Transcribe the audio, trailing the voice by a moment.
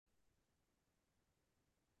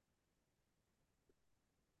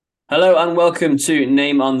Hello and welcome to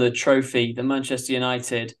Name on the Trophy, the Manchester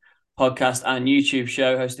United podcast and YouTube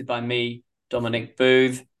show hosted by me, Dominic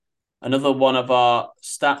Booth. Another one of our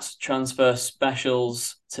stats transfer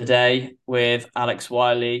specials today with Alex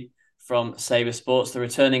Wylie from Sabr Sports. The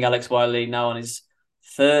returning Alex Wylie now on his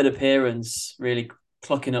third appearance, really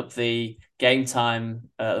clocking up the game time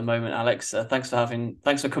at the moment. Alex, thanks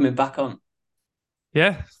for coming back on.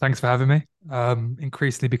 Yeah, thanks for having me.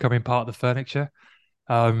 Increasingly becoming part of the furniture.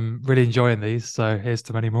 Really enjoying these, so here's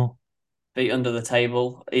to many more. Feet under the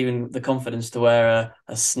table, even the confidence to wear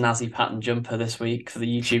a snazzy pattern jumper this week for the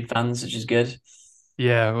YouTube fans, which is good.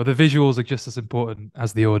 Yeah, well, the visuals are just as important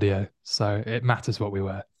as the audio, so it matters what we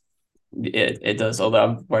wear. It does, although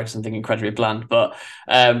I'm wearing something incredibly bland. But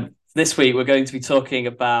this week we're going to be talking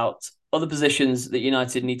about other positions that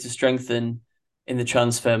United need to strengthen in the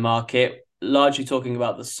transfer market, largely talking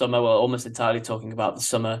about the summer, well, almost entirely talking about the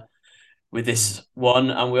summer with Mm. this one.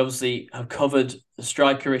 And we obviously have covered the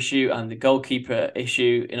striker issue and the goalkeeper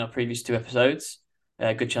issue in our previous two episodes.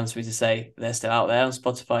 Good chance for me to say they're still out there on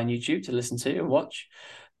Spotify and YouTube to listen to and watch.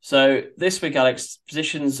 So this week, Alex,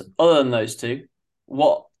 positions other than those two,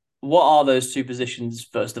 what what are those two positions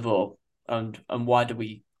first of all, and why do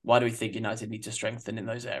we think United need to strengthen in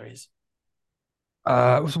those areas?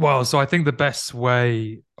 So I think the best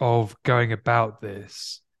way of going about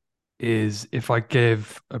this is if I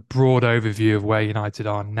give a broad overview of where United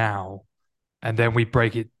are now, and then we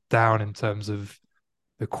break it down in terms of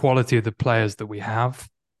the quality of the players that we have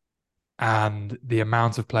and the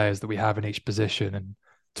amount of players that we have in each position and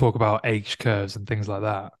talk about age curves and things like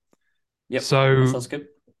that. Yep, that So, sounds good.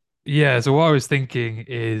 yeah, so what I was thinking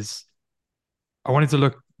is I wanted to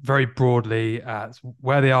look very broadly at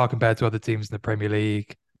where they are compared to other teams in the Premier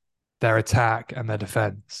League, their attack and their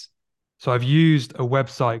defense. So I've used a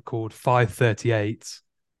website called 538,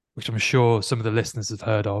 which I'm sure some of the listeners have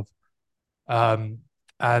heard of. Um,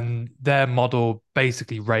 and their model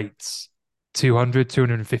basically rates 200,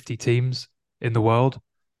 250 teams in the world,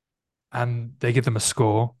 and they give them a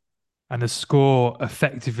score. And the score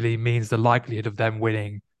effectively means the likelihood of them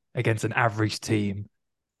winning against an average team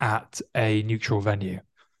at a neutral venue.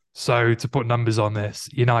 So to put numbers on this,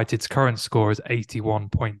 United's current score is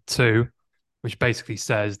 81.2, which basically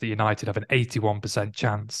says that United have an 81%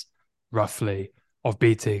 chance, roughly, of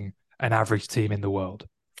beating an average team in the world.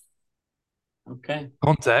 Okay.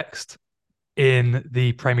 Context, in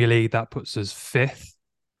the Premier League, that puts us fifth.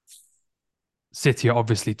 City are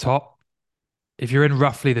obviously top. If you're in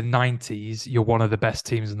roughly the 90s, you're one of the best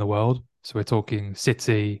teams in the world. So we're talking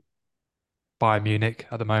City, Bayern Munich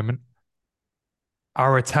at the moment.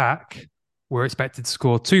 Our attack, we're expected to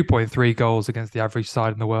score 2.3 goals against the average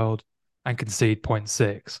side in the world and concede zero point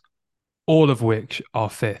 0.6, all of which are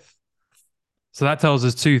fifth. So that tells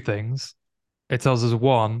us two things. It tells us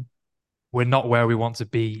one, we're not where we want to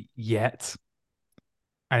be yet.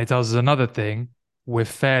 And it tells us another thing, we're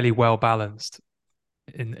fairly well balanced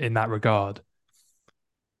in that regard.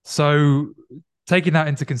 So taking that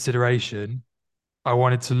into consideration, I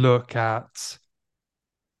wanted to look at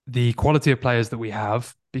the quality of players that we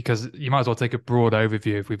have, because you might as well take a broad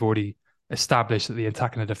overview if we've already established that the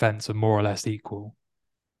attack and the defense are more or less equal,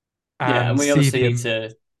 Yeah, and and we see obviously the need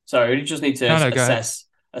to. Sorry, we just need to no, no, go ahead.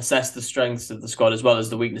 assess the strengths of the squad as well as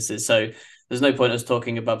the weaknesses. So there's no point us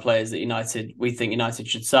talking about players that we think United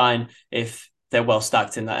should sign if they're well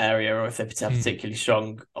stacked in that area or if they have Mm, particularly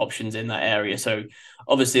strong options in that area. So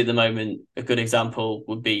obviously at the moment, a good example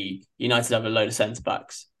would be United have a load of centre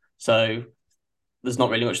backs. So there's not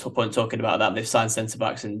really much point talking about that. They've signed centre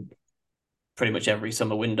backs in pretty much every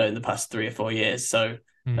summer window in the past 3 or 4 years. So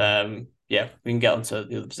mm. yeah, we can get onto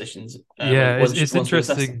the other positions Yeah, it's once we assess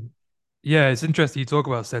them. interesting. Yeah, it's interesting you talk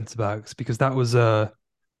about centre backs because that was a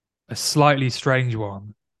slightly strange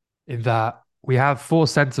one in that we have four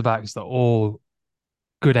centre backs that are all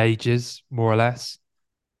good ages, more or less.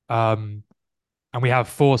 Um, and we have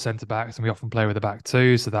four centre backs, and we often play with a back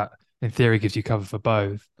two, so that in theory gives you cover for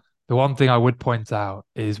both. The one thing I would point out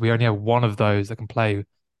is we only have one of those that can play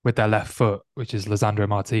with their left foot, which is Lisandro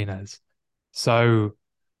Martinez. So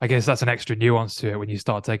I guess that's an extra nuance to it when you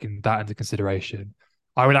start taking that into consideration.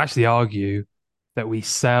 I would actually argue that we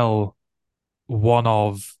sell one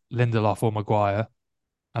of Lindelof or Maguire,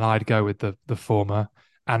 and I'd go with the former,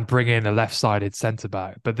 and bring in a left-sided centre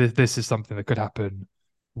back. But this is something that could happen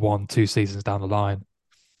 1, 2 seasons down the line.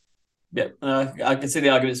 Yeah, I can see the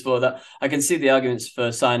arguments for that. I can see the arguments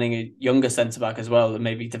for signing a younger centre back as well that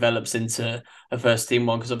maybe develops into a first team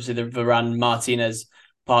one because obviously the Varane Martinez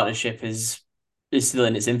partnership is still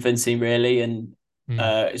in its infancy really, and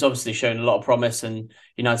Mm. it's obviously shown a lot of promise, and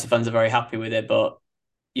United fans are very happy with it. But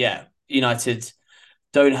yeah, United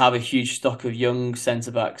don't have a huge stock of young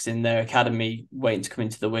centre backs in their academy waiting to come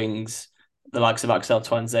into the wings. The likes of Axel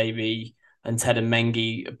Tuanzebe and Ted and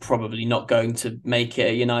Mengi are probably not going to make it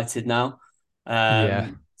at United now. Yeah,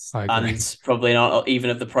 I agree. And probably not even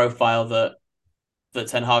of the profile that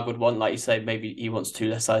Ten Hag would want. Like you say, maybe he wants two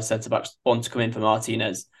less size centre backs, one to come in for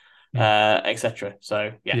Martinez, Mm. etc.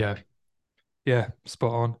 So yeah. Yeah, yeah,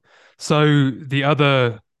 spot on. So the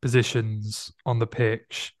other positions on the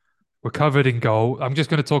pitch were covered in goal. I'm just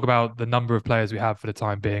going to talk about the number of players we have for the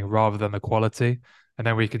time being rather than the quality. And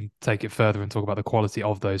then we can take it further and talk about the quality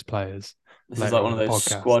of those players This is later like on one in of the those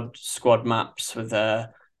podcast. squad maps with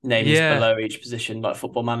names Yeah. below each position, like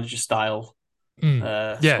Football Manager style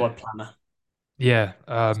Yeah. squad planner. Yeah.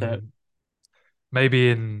 So Maybe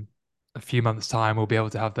in a few months' time we'll be able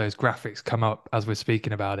to have those graphics come up as we're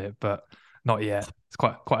speaking about it, but not yet. It's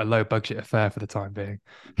quite a low budget affair for the time being.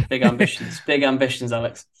 big ambitions,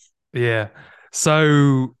 Alex. Yeah.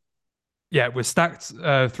 So yeah, we're stacked.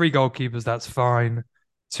 Three goalkeepers, that's fine.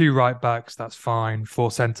 Two right backs, that's fine. Four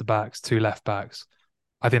centre backs, two left backs.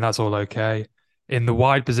 I think that's all okay. In the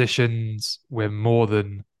wide positions, we're more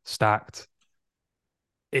than stacked.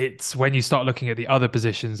 It's when you start looking at the other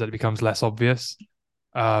positions that it becomes less obvious.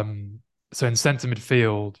 Um, so in centre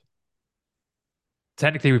midfield,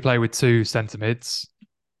 technically we play with two centre mids,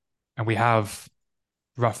 and we have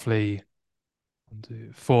roughly one,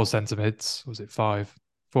 two, four centre mids. Was it five?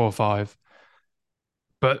 Four or five?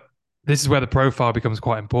 But this is where the profile becomes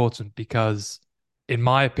quite important because, in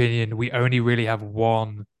my opinion, we only really have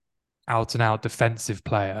one out and out defensive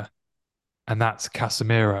player, and that's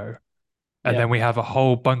Casemiro. And then Yeah. we have a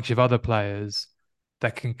whole bunch of other players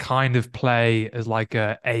that can kind of play as like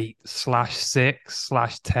a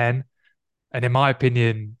 8/6/10. And in my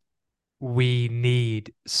opinion, we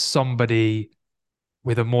need somebody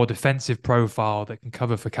with a more defensive profile that can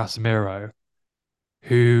cover for Casemiro,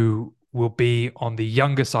 who will be on the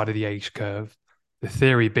younger side of the age curve. The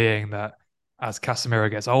theory being that as Casemiro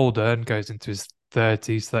gets older and goes into his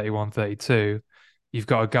 30s, 31, 32, you've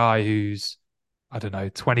got a guy who's, I don't know,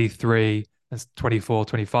 23 and 24,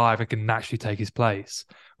 25 and can naturally take his place,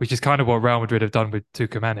 which is kind of what Real Madrid have done with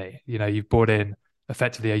Tuchumeni. You know, you've brought in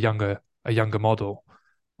effectively a younger model.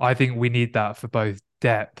 I think we need that for both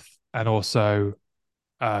depth and also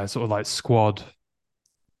sort of like squad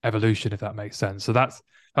evolution, if that makes sense. So that's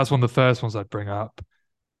one of the first ones I'd bring up.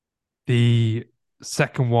 The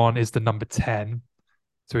second one is the number 10.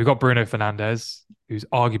 So we've got Bruno Fernandes, who's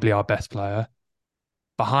arguably our best player.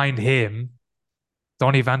 Behind him,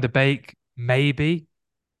 Donny van der Beek, maybe.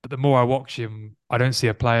 But the more I watch him, I don't see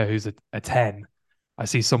a player who's a 10. I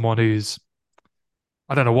see someone who's,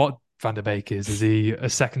 I don't know what Van der Beek is. Is he a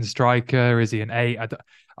second striker? Is he an eight?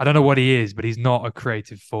 I don't know what he is, but he's not a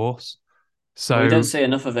creative force. We don't So, see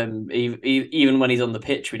enough of him, even when he's on the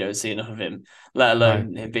pitch. We don't see enough of him, let no.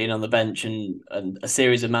 alone him being on the bench and a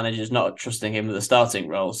series of managers not trusting him with a starting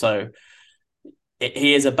role. So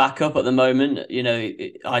he is a backup at the moment. You know,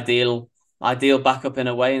 ideal backup in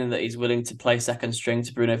a way, in that he's willing to play second string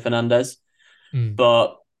to Bruno Fernandes. Mm,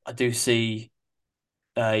 But I do see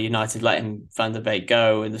United letting Van der Beek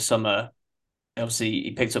go in the summer. Obviously,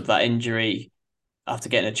 he picked up that injury after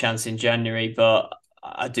getting a chance in January, but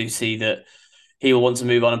I do see that he will want to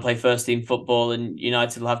move on and play first team football, and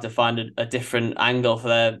United will have to find a different angle for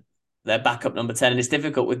their backup number 10. And it's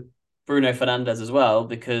difficult with Bruno Fernandes as well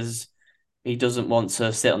because he doesn't want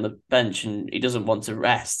to sit on the bench and he doesn't want to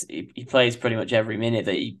rest. He plays pretty much every minute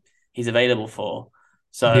that he's available for.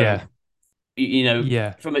 So, yeah. you know,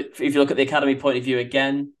 Yeah. if you look at the academy point of view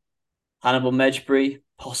again, Hannibal Mejbri,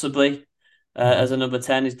 possibly, Mm-hmm. as a number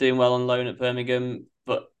 10, is doing well on loan at Birmingham,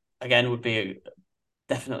 but again, would be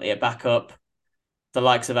definitely a backup. The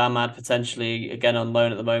likes of Ahmad, potentially, again, on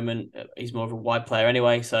loan at the moment. He's more of a wide player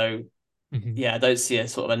anyway. So, Mm-hmm. yeah, I don't see a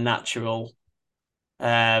sort of a natural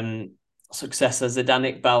um, successor.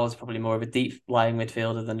 Zidane Iqbal is probably more of a deep lying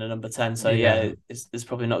midfielder than a number 10. So, Yeah. yeah, there's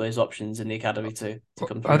probably not those options in the academy to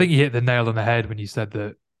come I through. think you hit the nail on the head when you said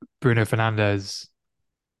that Bruno Fernandes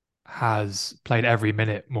has played every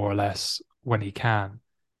minute more or less when he can.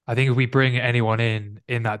 I think if we bring anyone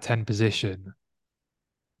in that 10 position,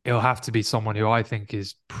 it'll have to be someone who I think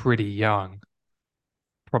is pretty young,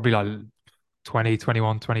 probably like 20,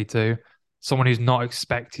 21, 22. Someone who's not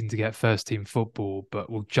expecting to get first team football, but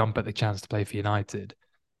will jump at the chance to play for United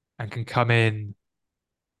and can come in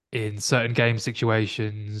certain game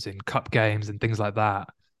situations, in cup games and things like that.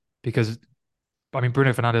 Because I mean,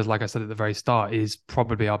 Bruno Fernandes, like I said at the very start, is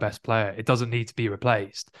probably our best player. It doesn't need to be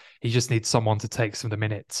replaced. He just needs someone to take some of the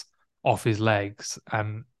minutes off his legs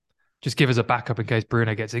and just give us a backup in case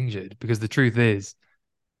Bruno gets injured. Because the truth is,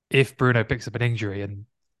 if Bruno picks up an injury, and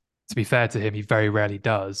to be fair to him, he very rarely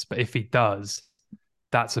does, but if he does,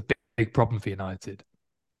 that's a big problem for United.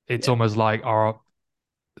 It's Yeah. almost like our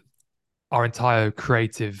entire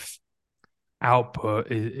creative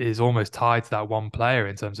output is almost tied to that one player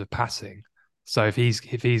in terms of passing. So if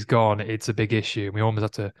he's gone, it's a big issue. We almost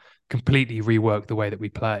have to completely rework the way that we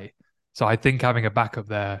play. So I think having a backup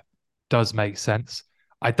there does make sense.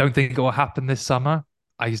 I don't think it will happen this summer.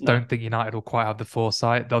 I just No. don't think United will quite have the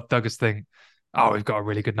foresight. They'll just think, oh, we've got a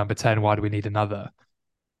really good number 10. Why do we need another?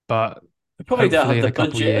 But We probably don't hopefully have in the a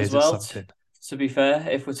couple of budget as years, it's well. something. To be fair,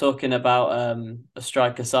 if we're talking about a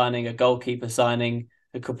striker signing, a goalkeeper signing,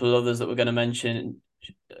 a couple of others that we're going to mention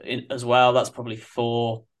as well, that's probably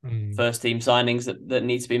four Mm, first team signings that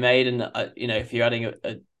need to be made. And if you're adding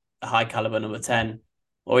a high caliber number 10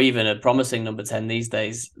 or even a promising number 10 these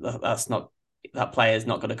days, that player is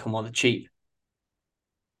not going to come on the cheap.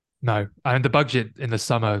 no. And the budget in the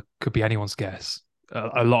summer could be anyone's guess.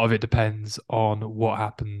 A lot of it depends on what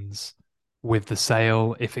happens with the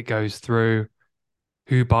sale, if it goes through,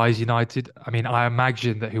 who buys United. I mean, I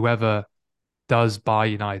imagine that whoever does buy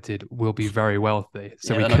United will be very wealthy.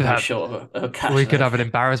 So Yeah, we they're not could going to be have short of a cash, we are could they? have an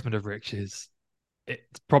embarrassment of riches.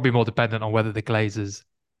 It's probably more dependent on whether the Glazers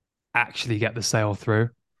actually get the sale through.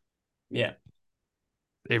 Yeah.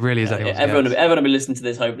 It really is Yeah, anyone's guess. everyone will be listening to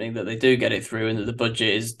this hoping that they do get it through and that the budget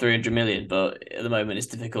is 300 million. But at the moment, it's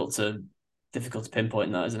difficult to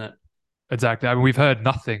pinpoint that, isn't it? Exactly. I mean, we've heard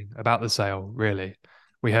nothing about the sale, really.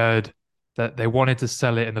 We heard that they wanted to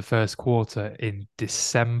sell it in the first quarter in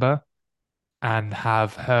December and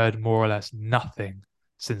have heard more or less nothing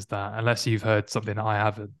since that, unless you've heard something I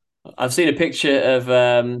haven't. I've seen a picture of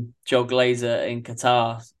Joe Glazer in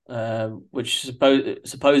Qatar, which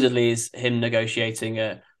supposedly is him negotiating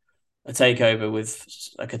a takeover with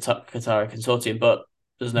a Qatari consortium, but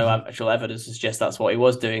there's no Mhm. actual evidence to suggest that's what he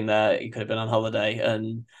was doing there. He could have been on holiday,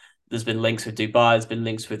 and there's been links with Dubai. There's been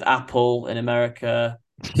links with Apple in America.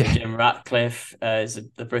 Sir Yeah, Jim Ratcliffe is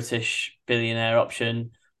the British billionaire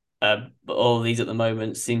option, but all of these at the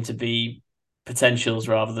moment seem to be potentials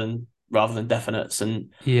rather than definites,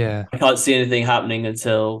 and yeah. I can't see anything happening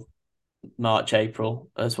until March, April.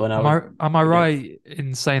 That's when I Am would I predict. right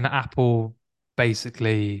in saying that Apple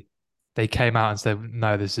basically they came out and said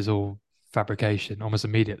no, this is all fabrication almost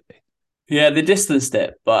immediately? Yeah, they distanced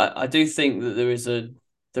it, but I do think that there is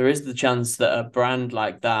the chance that a brand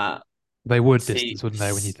like that They could would see, distance, wouldn't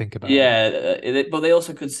they, when you think about it? yeah, but they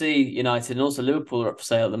also could see United and also Liverpool are up for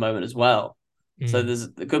sale at the moment as well. So Mm,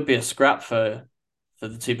 there could be a scrap for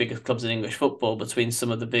the two biggest clubs in English football between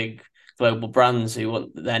some of the big global brands who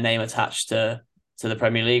want their name attached to the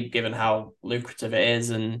Premier League, given how lucrative it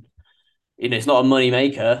is, and it's not a money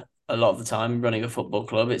maker a lot of the time running a football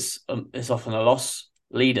club. It's often a loss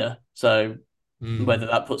leader. So mm, whether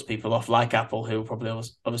that puts people off, like Apple, who are probably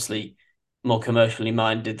obviously more commercially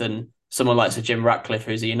minded than someone like Sir Jim Ratcliffe,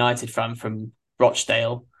 who's a United fan from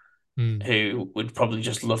Rochdale, mm. who would probably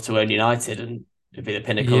just love to own United and it'd be the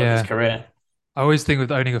pinnacle of his Yeah. career. I always think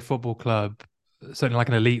with owning a football club, certainly like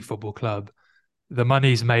an elite football club, the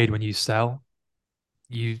money's made when you sell.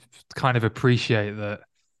 You kind of appreciate that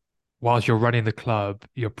whilst you're running the club,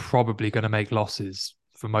 you're probably going to make losses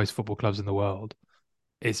for most football clubs in the world.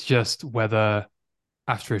 It's just whether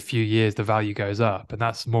after a few years the value goes up, and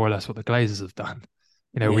that's more or less what the Glazers have done.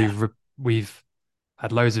 You know, Yeah. we've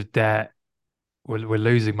had loads of debt. We're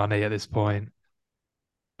losing money at this point,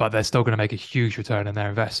 but they're still going to make a huge return in their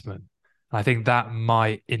investment. And I think that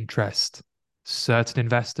might interest certain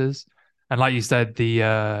investors. And like you said,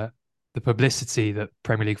 the publicity that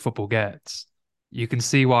Premier League football gets, you can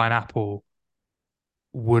see why an Apple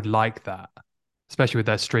would like that, especially with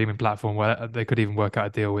their streaming platform where they could even work out a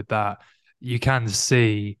deal with that. You can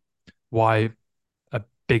see why a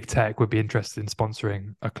big tech would be interested in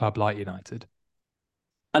sponsoring a club like United.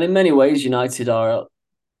 And in many ways, United are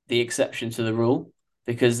the exception to the rule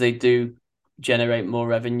because they do generate more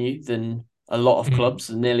revenue than a lot of Mm, clubs,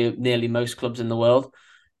 nearly most clubs in the world.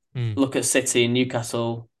 mm, Look at City and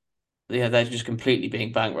Newcastle. Yeah, they're just completely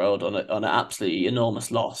being bankrolled on an absolutely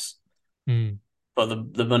enormous loss. mm.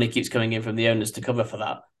 But the money keeps coming in from the owners to cover for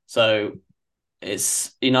that. So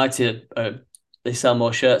it's United. They sell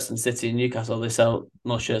more shirts than City and Newcastle. They sell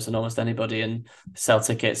more shirts than almost anybody, and sell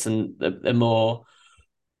tickets, and they're more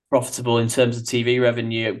profitable in terms of TV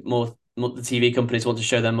revenue. More the TV companies want to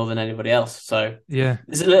show them more than anybody else. So Yeah.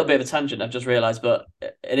 this is a little bit of a tangent I've just realised, but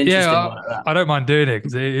an Yeah, interesting one at that. I don't mind doing it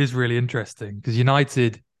because it is really interesting. Because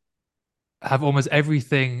United have almost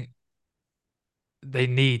everything they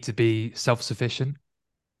need to be self-sufficient,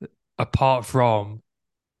 apart from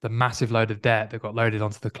the massive load of debt that got loaded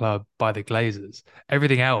onto the club by the Glazers.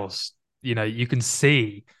 Everything else, you can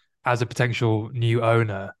see as a potential new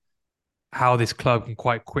owner how this club can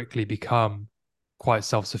quite quickly become quite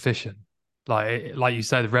self-sufficient. Like you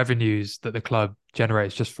said, the revenues that the club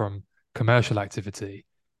generates just from commercial activity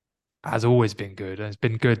has always been good, and it's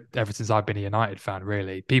been good ever since I've been a United fan.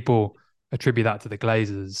 Really, people attribute that to the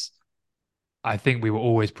Glazers. I think we were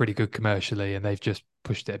always pretty good commercially, and they've just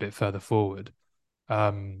pushed it a bit further forward.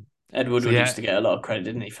 Um, Ed so Woodward used yeah, to get a lot of credit,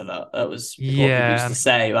 didn't he, for that? That was what people yeah, used to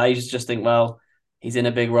say. I used to just think, well, he's in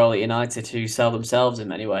a big role at United who sell themselves in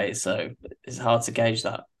many ways, so it's hard to gauge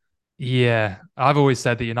that. yeah. I've always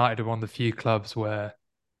said that United are one of the few clubs where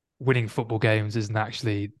winning football games isn't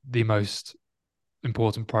actually the most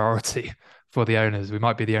important priority for the owners. We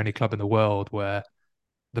might be the only club in the world where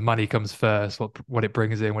the money comes first, what it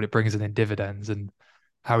brings in, what it brings in dividends, and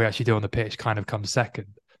how we actually do on the pitch kind of comes second.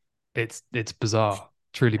 It's bizarre,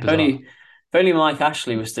 truly If bizarre. only Mike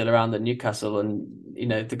Ashley was still around at Newcastle, and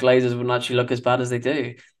the Glazers wouldn't actually look as bad as they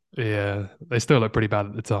do. Yeah, they still look pretty bad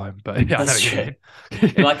at the time, but yeah, I know That's what you true.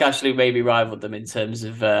 mean. Mike Ashley maybe rivaled them in terms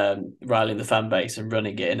of riling the fan base and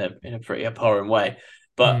running it in a pretty abhorrent way.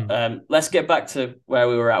 But Mm, let's get back to where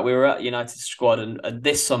we were at. We were at United squad, and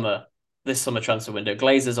this summer transfer window,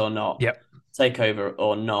 Glazers or not, yep. takeover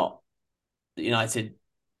or not,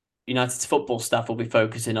 United's football staff will be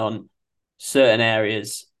focusing on certain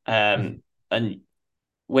areas. And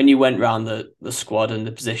when you went round the squad and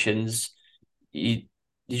the positions, you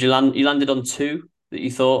you landed on two that you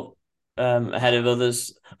thought ahead of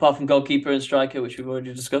others, apart from goalkeeper and striker, which we've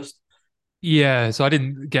already discussed. Yeah, so I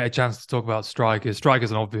didn't get a chance to talk about strikers. Striker's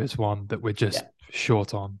an obvious one that we're just Yeah,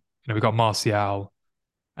 short on. We've got Martial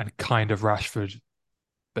and kind of Rashford,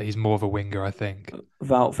 but he's more of a winger, I think.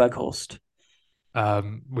 Wout Weghorst.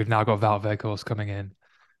 We've now got Wout Weghorst coming in,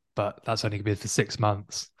 but that's only going to be for 6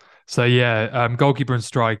 months. So yeah, goalkeeper and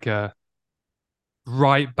striker,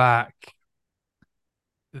 right back.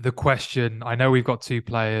 The question, I know we've got two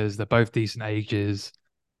players, they're both decent ages.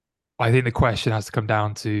 I think the question has to come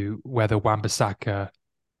down to whether Wan-Bissaka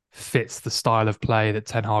fits the style of play that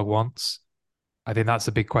Ten Hag wants. I think that's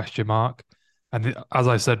a big question mark. And as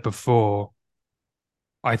I said before,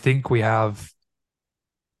 I think we have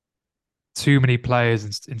too many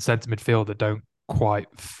players in centre midfield that don't quite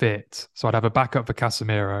fit. So I'd have a backup for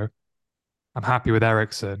Casemiro. I'm happy with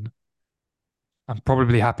Eriksen. I'm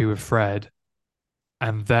probably happy with Fred.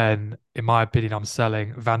 And then, in my opinion, I'm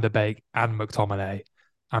selling Van der Beek and McTominay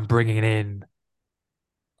and bringing in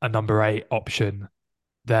a number 8 option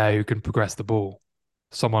there who can progress the ball.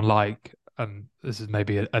 Someone like, and this is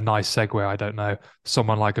maybe a nice segue, I don't know,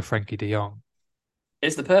 someone like a Frenkie de Jong.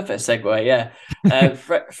 It's the perfect segue, yeah.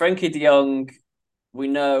 Frenkie de Jong, we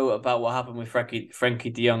know about what happened with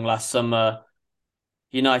Frenkie de Jong last summer.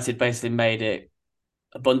 United basically made it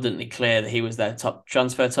abundantly clear that he was their top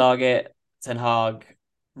transfer target. Ten Hag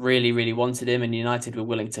really, really wanted him, and United were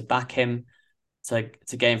willing to back him to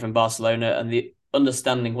gain from Barcelona. And the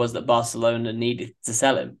understanding was that Barcelona needed to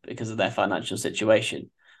sell him because of their financial situation.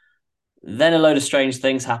 Then a load of strange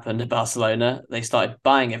things happened at Barcelona. They started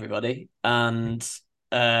buying everybody, and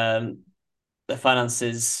their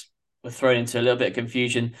finances were thrown into a little bit of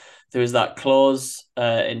confusion. There was that clause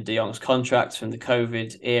in De Jong's contract from the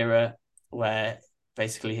COVID era where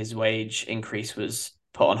basically his wage increase was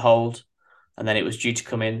put on hold, and then it was due to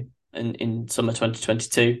come in summer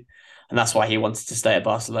 2022. And that's why he wanted to stay at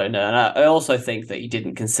Barcelona. And I also think that he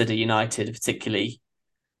didn't consider United a particularly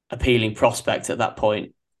appealing prospect at that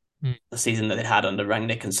point, Mm. the season that they'd had under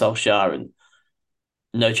Rangnick and Solskjaer and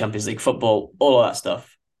no Champions League football, all of that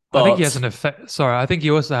stuff. I think he has But an effect. Sorry, I think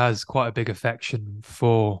he also has quite a big affection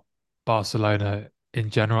for Barcelona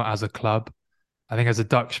in general as a club. I think as a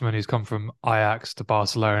Dutchman who's come from Ajax to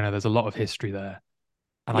Barcelona, there's a lot of history there.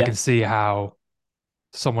 And I can yeah, see how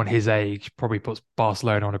someone his age probably puts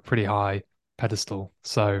Barcelona on a pretty high pedestal.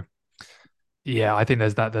 So yeah, I think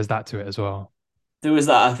there's that to it as well. there was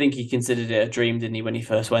that. I think he considered it a dream, didn't he, when he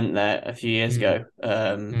first went there a few years Mm, ago?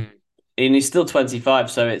 mm, And he's still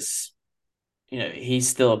 25, so he's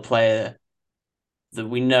still a player that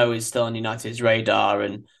we know is still on United's radar,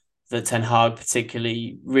 and that Ten Hag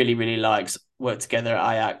particularly really, really likes. Worked together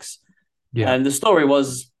at Ajax. yeah. And the story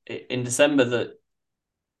was in December that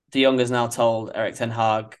De Jong has now told Erik Ten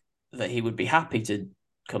Hag that he would be happy to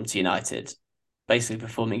come to United, basically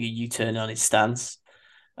performing a U-turn on his stance,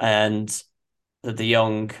 and that De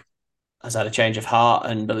Jong has had a change of heart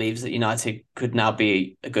and believes that United could now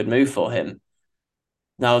be a good move for him.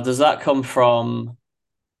 Now, does that come from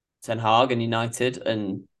Ten Hag and United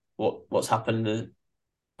and what's happened in the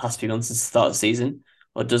past few months since the start of the season,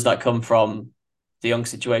 or does that come from De Jong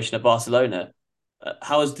situation at Barcelona.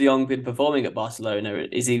 How has De Jong been performing at Barcelona?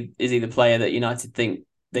 Is he the player that United think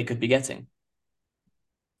they could be getting?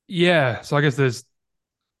 Yeah, so I guess there's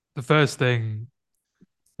the first thing.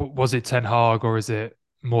 Was it Ten Hag or is it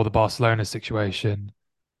more the Barcelona situation?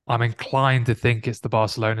 I'm inclined to think it's the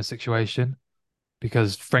Barcelona situation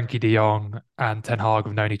because Frenkie de Jong and Ten Hag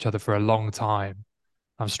have known each other for a long time.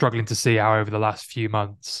 I'm struggling to see how over the last few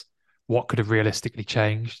months what could have realistically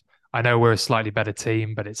changed. I know we're a slightly better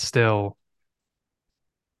team, but it's still,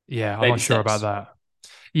 yeah, I'm Baby not sure about steps. that.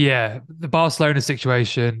 Yeah, the Barcelona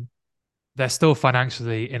situation, they're still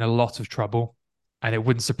financially in a lot of trouble. And it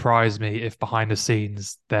wouldn't surprise me if behind the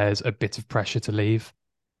scenes there's a bit of pressure to leave.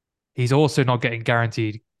 He's also not getting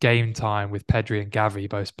guaranteed game time with Pedri and Gavi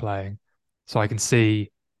both playing. So I can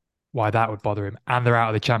see why that would bother him. And they're out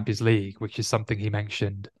of the Champions League, which is something he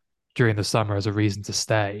mentioned during the summer as a reason to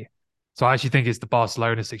stay. So I actually think it's the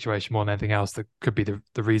Barcelona situation more than anything else that could be the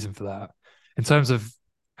reason for that. In terms of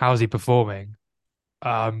how's he performing,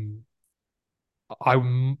 um, I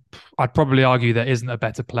I'd probably argue there isn't a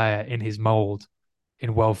better player in his mold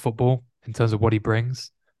in world football in terms of what he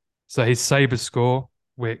brings. So his Sabr score,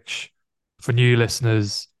 which for new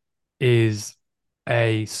listeners is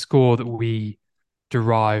a score that we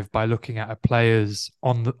derive by looking at a player's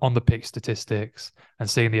on the pitch statistics and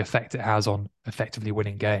seeing the effect it has on effectively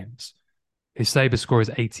winning games. His Sabr score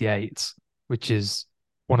is 88, which is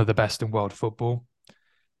one of the best in world football.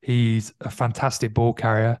 He's a fantastic ball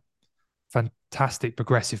carrier, fantastic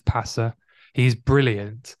progressive passer. He's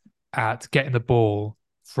brilliant at getting the ball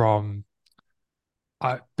from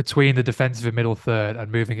between the defensive and middle third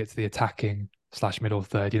and moving it to the attacking slash middle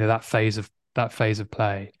third. You know, that phase of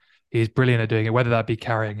play. He's brilliant at doing it, whether that be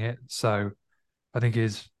carrying it. So I think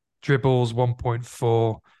his dribbles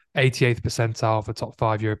 1.4, 88th percentile for top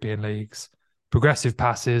five European leagues. Progressive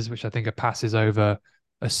passes, which I think are passes over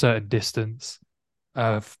a certain distance,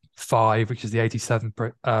 of five, which is the 87th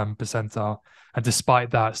percentile. And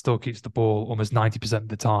despite that, still keeps the ball almost 90% of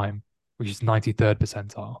the time, which is 93rd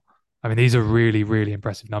percentile. I mean, these are really, really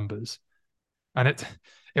impressive numbers. And it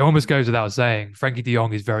almost goes without saying, Frenkie de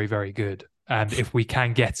Jong is very, very good. And if we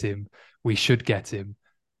can get him, we should get him.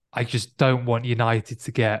 I just don't want United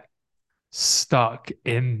to get stuck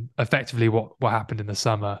in effectively what happened in the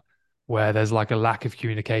summer, where there's like a lack of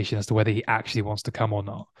communication as to whether he actually wants to come or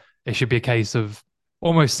not. It should be a case of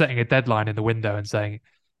almost setting a deadline in the window and saying,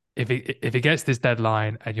 if it gets this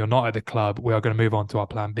deadline and you're not at the club, we are going to move on to our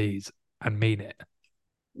plan Bs and mean it.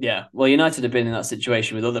 Yeah, well, United have been in that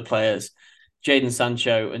situation with other players, Jadon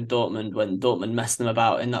Sancho and Dortmund. When Dortmund messed them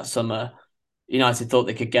about in that summer, United thought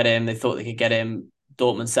they could get him. They thought they could get him.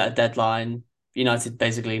 Dortmund set a deadline. United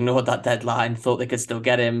basically ignored that deadline, thought they could still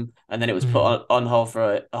get him, and then it was put Mm, on hold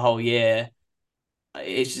for a whole year.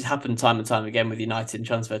 It's just happened time and time again with United and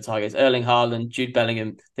transfer targets. Erling Haaland, Jude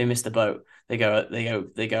Bellingham, they missed the boat. They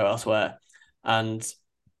go elsewhere. And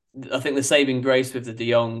I think the saving grace with the De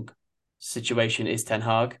Jong situation is Ten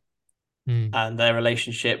Hag mm. and their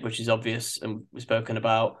relationship, which is obvious and we've spoken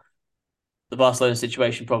about. The Barcelona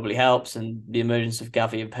situation probably helps, and the emergence of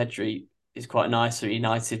Gavi and Pedri is quite nice for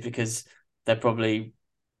United because they're probably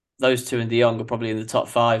those two and De Jong are probably in the top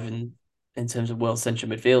five in terms of world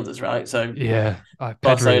central midfielders, right? So Yeah, Pedri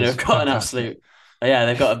Barcelona is have got an fantastic. absolute, yeah,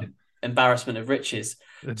 they've got an embarrassment of riches.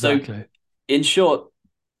 So Exactly. in short,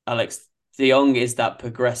 Alex, De Jong is that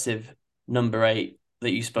progressive number eight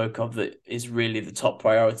that you spoke of that is really the top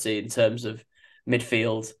priority in terms of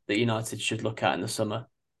midfield that United should look at in the summer.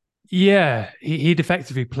 Yeah, he'd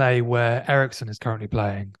effectively play where Ericsson is currently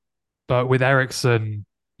playing. But with Ericsson,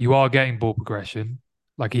 you are getting ball progression.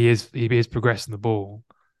 Like he is progressing the ball.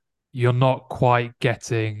 You're not quite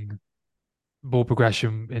getting ball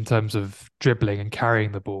progression in terms of dribbling and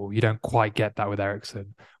carrying the ball. You don't quite get that with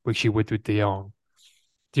Ericsson, which you would with De Jong.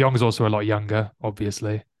 De Jong is also a lot younger,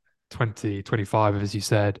 obviously, 20, 25, as you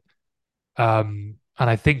said. And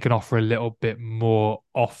I think can offer a little bit more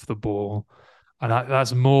off the ball. And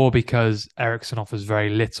that's more because Ericsson offers very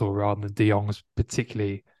little rather than De Jong's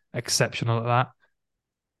particularly exceptional at that.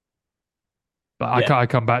 But Yeah. I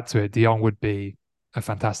come back to it. De Jong would be a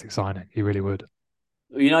fantastic signing. He really would.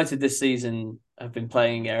 United this season have been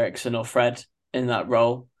playing Ericsson or Fred in that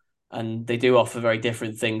role, and they do offer very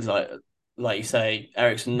different things. Like you say,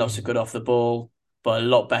 Ericsson not so Mm. good off the ball, but a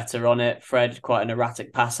lot better on it. Fred quite an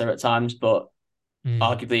erratic passer at times, but Mm.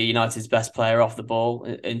 arguably United's best player off the ball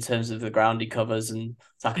in terms of the ground he covers and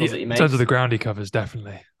tackles Yeah, that he in terms of makes. the ground he covers,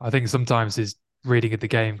 definitely. I think sometimes his reading of the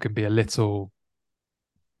game can be a little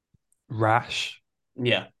rash,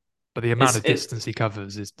 Yeah, but the amount it's of it. distance he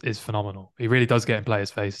covers is phenomenal. He really does get in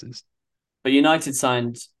players' faces. But United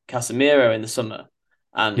signed Casemiro in the summer,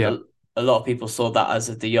 and Yeah. a lot of people saw that as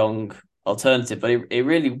a De Jong alternative, but it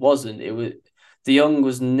really wasn't. It was De Jong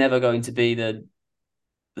was never going to be the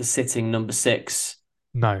sitting number six,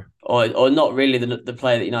 No. or not really the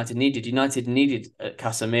player that United needed. United needed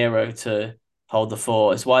Casemiro to hold the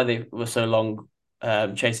fort. It's why they were so long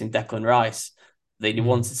chasing Declan Rice. They Mm.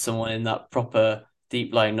 wanted someone in that proper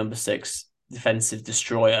deep lying number six defensive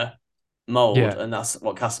destroyer mold, Yeah. and that's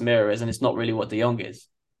what Casemiro is, and it's not really what De Jong is.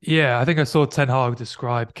 Yeah, I think I saw Ten Hag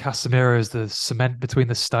describe Casemiro as the cement between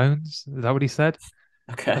the stones. Is that what he said?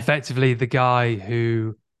 Okay. Effectively, the guy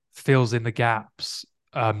who fills in the gaps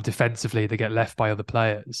defensively that get left by other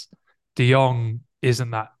players. De Jong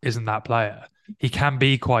isn't that player. He can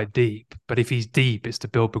be quite deep, but if he's deep, it's to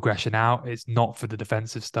build progression out. It's not for the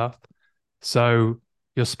defensive stuff. So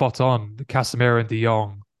you're spot on. Casemiro and De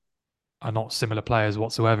Jong are not similar players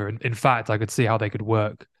whatsoever. In fact, I could see how they could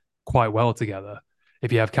work quite well together.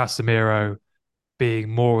 If you have Casemiro being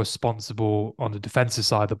more responsible on the defensive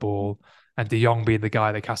side of the ball and De Jong being the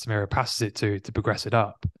guy that Casemiro passes it to progress it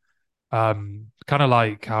up. Kind of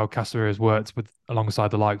like how Casemiro has worked with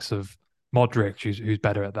alongside the likes of Modric, who's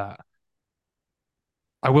better at that.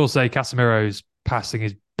 I will say Casemiro's passing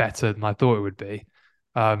is better than I thought it would be.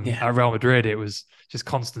 Yeah. At Real Madrid, it was just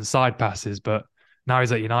constant side passes, but now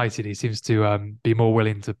he's at United, he seems to be more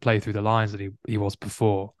willing to play through the lines than he was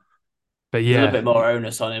before. But There's a little yeah, bit more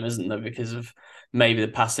onus on him, isn't there? Because of maybe the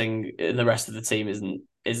passing in the rest of the team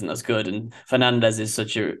isn't as good. And Fernandez is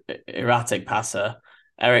such a erratic passer.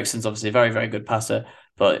 Eriksen's obviously a very, very good passer,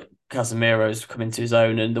 but Casemiro's come into his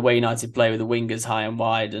own, and the way United play with the wingers high and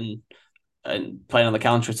wide and playing on the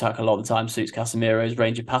counter attack a lot of the time suits Casemiro's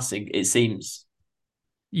range of passing, it seems.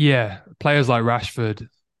 yeah, players like Rashford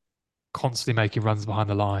constantly making runs behind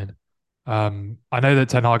the line. I know that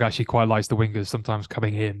Ten Hag actually quite likes the wingers sometimes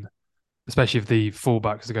coming in, especially if the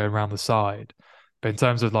fullbacks are going around the side. But in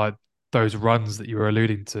terms of like those runs that you were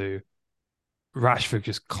alluding to, Rashford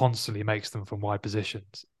just constantly makes them from wide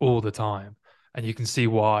positions all the time, and you can see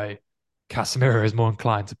why Casemiro is more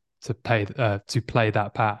inclined to play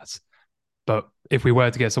that pass. But if we were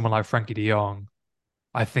to get someone like Frenkie de Jong,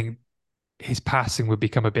 I think his passing would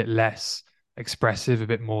become a bit less expressive, a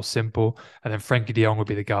bit more simple, and then Frenkie de Jong would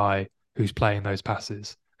be the guy who's playing those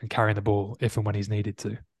passes and carrying the ball if and when he's needed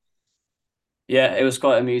to. Yeah, it was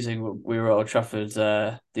quite amusing. We were at Old Trafford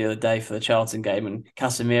the other day for the Charlton game, and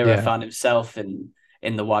Casemiro Yeah, found himself in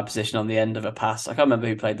the wide position on the end of a pass. I can't remember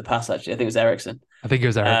who played the pass actually. I think it was Eriksen. I think it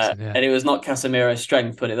was Eriksen. Yeah. And it was not Casemiro's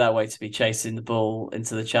strength, put it that way, to be chasing the ball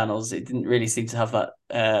into the channels. It didn't really seem to have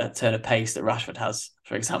that turn of pace that Rashford has,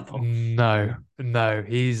 for example. No, no.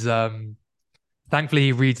 He's thankfully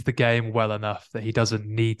he reads the game well enough that he doesn't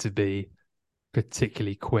need to be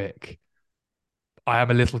particularly quick. I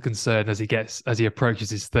am a little concerned as he approaches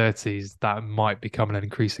his 30s that might become an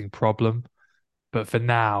increasing problem. But for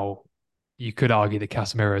now, you could argue that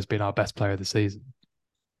Casemiro has been our best player of the season.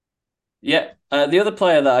 Yeah. The other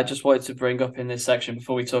player that I just wanted to bring up in this section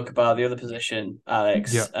before we talk about the other position, Yeah.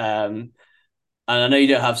 Alex, and I know you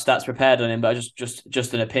don't have stats prepared on him, but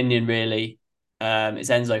just an opinion really. It's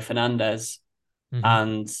Enzo Fernandez, Hmm.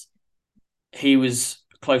 and he was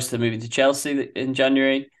close to moving to Chelsea in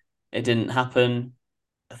January. It didn't happen.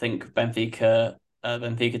 I think Benfica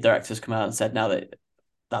directors come out and said now that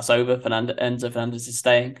that's over. Enzo Fernandez is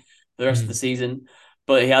staying for the rest of the Mm. season,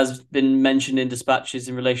 but he has been mentioned in dispatches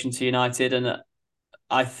in relation to United, and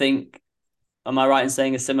I think, am I right in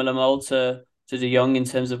saying a similar mold to De Jong in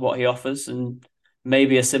terms of what he offers, and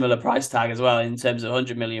maybe a similar price tag as well in terms of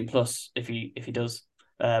 100 million plus if he does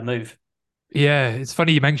move. Yeah, it's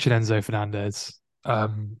funny you mentioned Enzo Fernandez.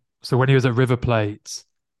 So when he was at River Plate,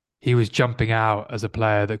 he was jumping out as a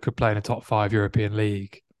player that could play in a top five European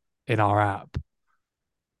league in our app.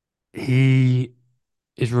 He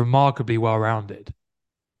is remarkably well rounded.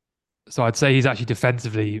 So I'd say he's actually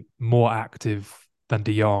defensively more active than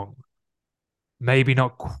De Jong. Maybe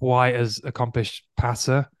not quite as accomplished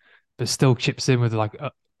passer, but still chips in with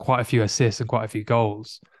quite a few assists and quite a few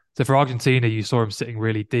goals. So for Argentina, you saw him sitting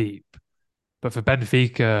really deep. But for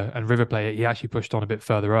Benfica and River Plate, he actually pushed on a bit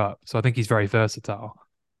further up. So I think he's very versatile.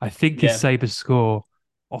 I think his Yeah, Sabr score,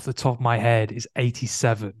 off the top of my head, is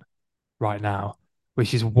 87 right now,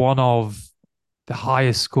 which is one of the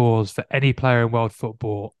highest scores for any player in world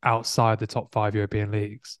football outside the top five European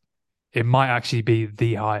leagues. It might actually be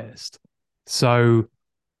the highest. So,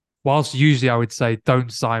 whilst usually I would say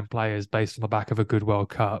don't sign players based on the back of a good World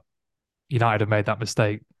Cup, United have made that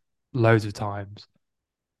mistake loads of times.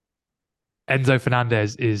 Enzo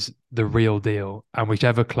Fernandez is the real deal, and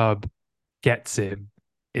whichever club gets him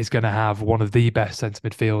is going to have one of the best centre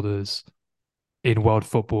midfielders in world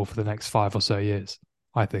football for the next 5 or so years.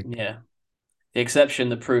 I think. Yeah. The exception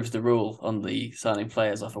that proves the rule on the signing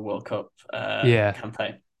players off a World Cup Yeah.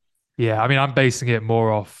 campaign. Yeah. I mean, I'm basing it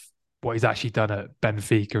more off what he's actually done at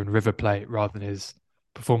Benfica and River Plate rather than his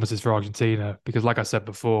performances for Argentina. Because, like I said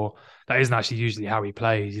before, that isn't actually usually how he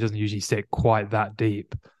plays. He doesn't usually sit quite that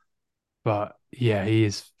deep. But yeah, he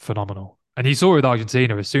is phenomenal. And you saw with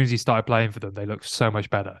Argentina, as soon as he started playing for them, they looked so much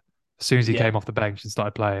better. As soon as he Yeah. came off the bench and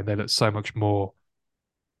started playing, they looked so much more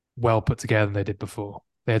well put together than they did before.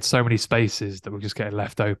 They had so many spaces that were just getting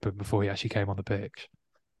left open before he actually came on the pitch.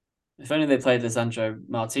 If only they played Lisandro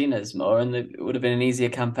Martinez more, and it would have been an easier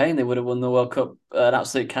campaign. They would have won the World Cup an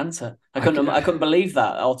absolute canter. I, I couldn't believe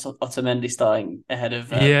that Otamendi starting ahead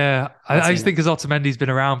of yeah, I just think Martinez. because Otamendi's been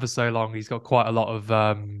around for so long, he's got quite a lot of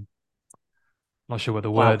not sure what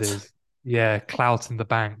the word Clout. is. Yeah, clout in the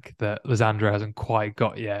bank that Lisandro hasn't quite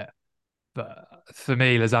got yet. But for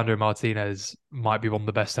me, Lisandro Martinez might be one of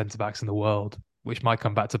the best centre backs in the world, which might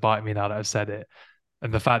come back to bite me now that I've said it.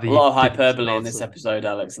 And the fact that A he lot of didn't hyperbole in start. this episode,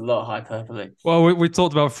 Alex. A lot of hyperbole. Well, we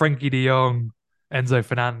talked about Frenkie de Jong, Enzo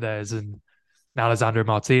Fernandez, and now Lisandro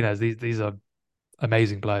Martinez. These are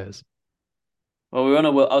amazing players. Well, we were on a.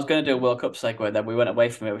 I was going to do a World Cup segue, then we went away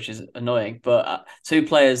from it, which is annoying. But two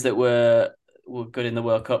players that were good in the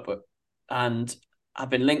World Cup and have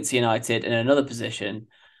been linked to United in another position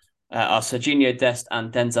are Serginho Dest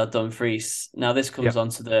and Denzel Dumfries. Now, this comes Yep. on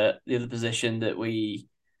to the other position that we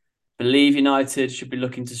believe United should be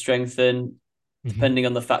looking to strengthen, Hmm. depending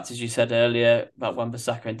on the factors you said earlier about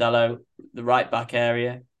Wan-Bissaka and Dalot, the right back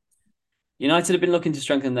area. United have been looking to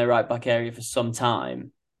strengthen their right back area for some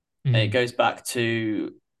time. And it Hmm. goes back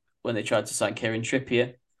to when they tried to sign Kieran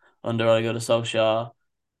Trippier under Ole Gunnar Solskjaer,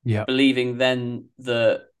 Yep. believing then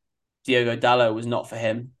that Diogo Dalot was not for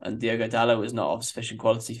him, and Diogo Dalot was not of sufficient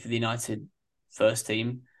quality for the United first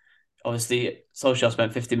team. Obviously, Solskjaer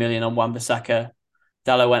spent 50 million on Wan-Bissaka.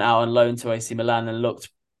 Dalot went out on loan to AC Milan and looked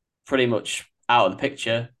pretty much out of the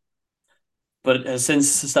picture, but has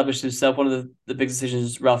since established himself. One of the big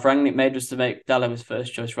decisions Ralph Rangnick made was to make Dalot his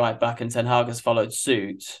first choice right back, and Ten Hag has followed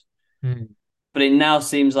suit. Mm. But it now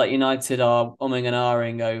seems like United are umming and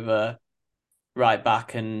ahhing over right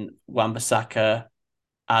back and Wan-Bissaka,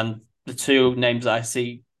 and the two names that I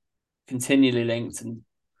see continually linked, and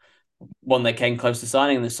one they came close to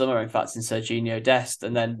signing in the summer, in fact, in Serginho Dest,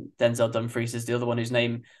 and then Denzel Dumfries is the other one whose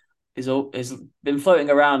name is been floating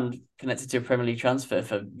around connected to a Premier League transfer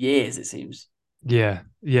for years, it seems. Yeah.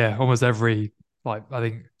 Yeah. Almost every I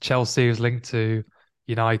think Chelsea is linked to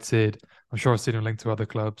United. I'm sure I've seen him linked to other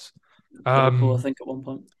clubs. Liverpool, I Um, think, at one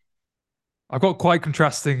point. I've got quite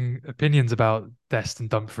contrasting opinions about Dest and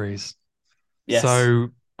Dumfries. Yes, So,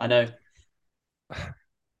 I know.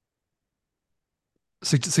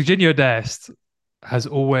 Serginho Dest has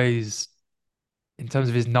always, in terms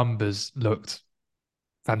of his numbers, looked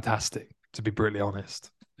fantastic, to be brutally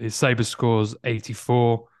honest. His Sabr scores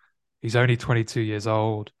 84. He's only 22 years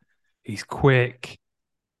old. He's quick.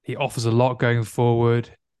 He offers a lot going forward.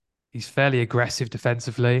 He's fairly aggressive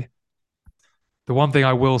defensively. The one thing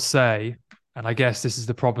I will say, and I guess this is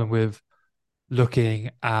the problem with looking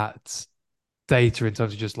at data in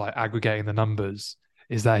terms of just like aggregating the numbers,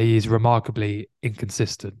 is that he is remarkably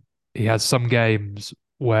inconsistent. He has some games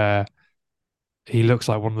where he looks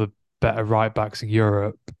like one of the better right backs in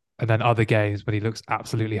Europe, and then other games when he looks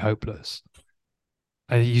absolutely hopeless.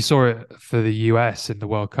 And you saw it for the US in the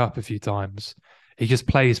World Cup a few times. He just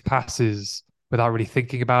plays passes without really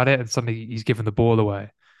thinking about it, and suddenly he's given the ball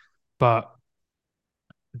away. But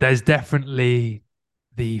there's definitely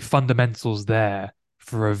the fundamentals there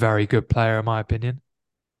for a very good player, in my opinion.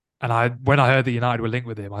 And when I heard that United were linked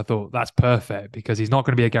with him, I thought that's perfect because he's not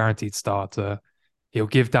going to be a guaranteed starter. He'll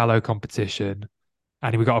give Dalot competition,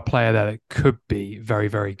 and we got a player there that could be very,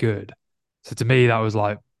 very good. So to me, that was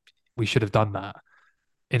like we should have done that.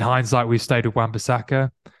 In hindsight, we've stayed with Wan-Bissaka,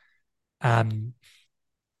 and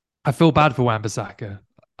I feel bad for Wan-Bissaka.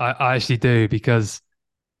 I actually do because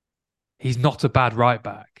he's not a bad right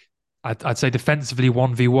back. I'd say defensively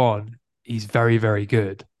 1v1, he's very, very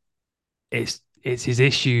good. It's his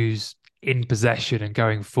issues in possession and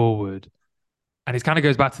going forward. And it kind of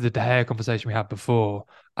goes back to the De Gea conversation we had before.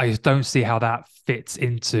 I just don't see how that fits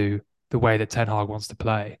into the way that Ten Hag wants to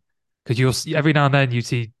play. Because you'll see every now and then you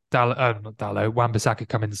see not Dallo, Wan-Bissaka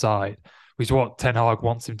come inside, which is what Ten Hag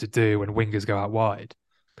wants him to do when wingers go out wide.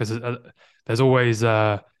 Because there's always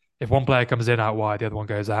if one player comes in out wide, the other one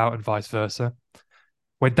goes out, and vice versa.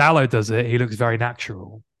 When Dallo does it, he looks very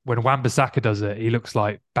natural. When Wan-Bissaka does it, he looks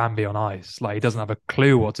like Bambi on ice. Like he doesn't have a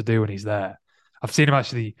clue what to do when he's there. I've seen him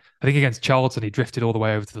actually, I think against Charlton, he drifted all the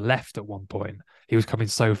way over to the left at one point. He was coming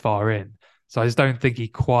so far in. So I just don't think he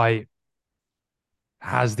quite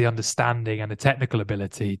has the understanding and the technical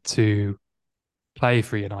ability to play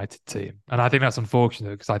for a United team. And I think that's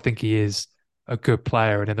unfortunate because I think he is a good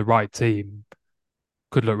player and in the right team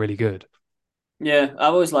could look really good. Yeah,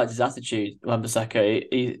 I've always liked his attitude,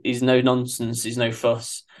 Wan-Bissaka. He's no nonsense. He's no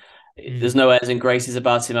fuss. There's Mm. no airs and graces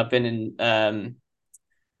about him. I've been in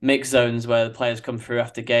mix zones where the players come through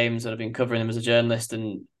after games, and I've been covering them as a journalist.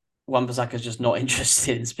 And Wan-Bissaka's just not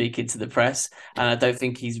interested in speaking to the press, and I don't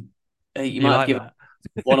think he's. He You might have like given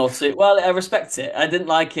that? one or two. Well, I respect it. I didn't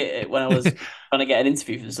like it when I was trying to get an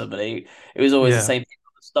interview from somebody. It was always the Yeah. same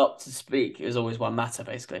people that stopped to speak. It was always one matter,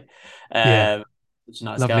 basically. Yeah. Such a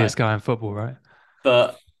nice guy. Loveliest guy in football, right?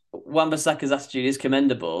 But Wan-Bissaka's attitude is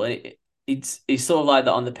commendable. He's sort of like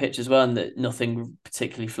that on the pitch as well, and that nothing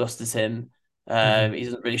particularly flusters him. Hmm. He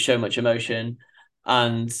doesn't really show much emotion,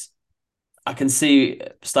 and I can see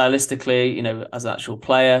stylistically, as an actual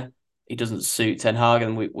player, he doesn't suit Ten Hag,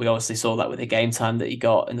 and we obviously saw that with the game time that he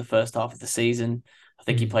got in the first half of the season. I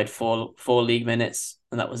think he Mm. played four league minutes,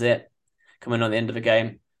 and that was it. Coming on the end of the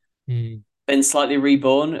game, Mm. been slightly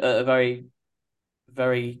reborn at a very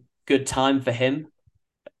very good time for him.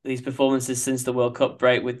 These performances since the World Cup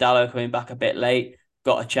break, with Dalot coming back a bit late,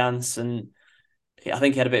 got a chance, and I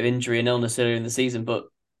think he had a bit of injury and illness earlier in the season. But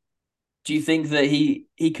do you think that he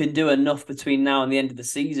can do enough between now and the end of the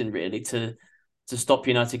season, really, to stop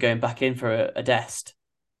United going back in for a Dest?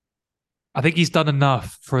 I think he's done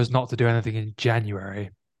enough for us not to do anything in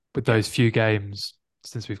January with Okay. those few games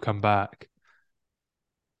since we've come back.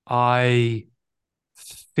 I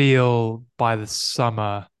feel by the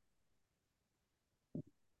summer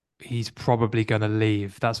he's probably going to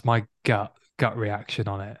leave. That's my gut reaction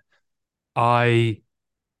on it. I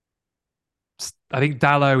I think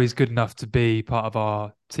Dallo is good enough to be part of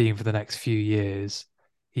our team for the next few years.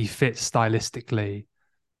 He fits stylistically.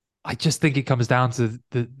 I just think it comes down to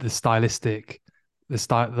the stylistic, the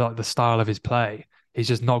style of his play. He's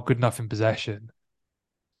just not good enough in possession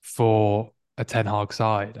for a Ten Hag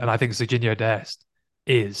side, and I think Serginho Dest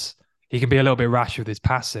is. He can be a little bit rash with his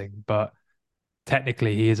passing, but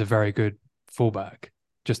technically he is a very good fullback.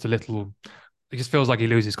 Just a little, it just feels like he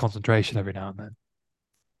loses concentration every now and then.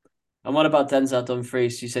 And what about Denzel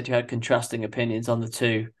Dumfries? You said you had contrasting opinions on the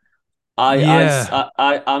two. I, Yeah.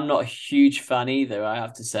 I'm not a huge fan either, I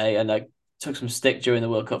have to say. And I took some stick during the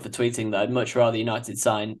World Cup for tweeting that I'd much rather United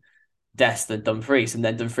sign Dest than Dumfries. And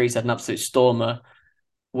then Dumfries had an absolute stormer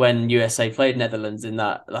when USA played Netherlands in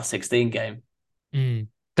that last 16 game. Mm.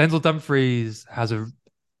 Denzel Dumfries has a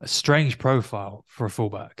strange profile for a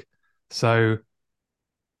fullback. So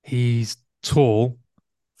he's tall,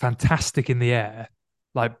 fantastic in the air,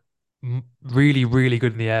 like really, really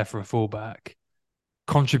good in the air for a fullback.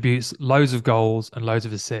 Contributes loads of goals and loads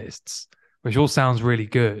of assists, which all sounds really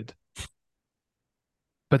good.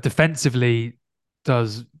 But defensively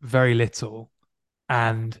does very little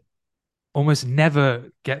and almost never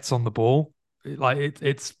gets on the ball.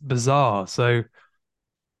 It's bizarre. So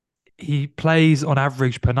he plays on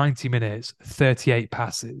average per 90 minutes 38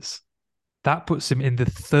 passes. That puts him in the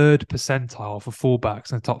third percentile for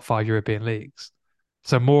fullbacks in the top five European leagues.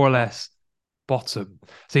 So more or less bottom.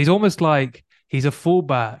 So he's almost like he's a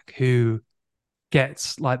fullback who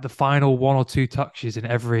gets like the final one or two touches in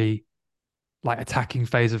every like attacking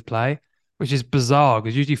phase of play, which is bizarre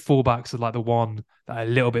because usually fullbacks are like the one that are a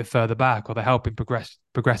little bit further back or they're helping progress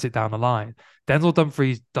it down the line. Denzel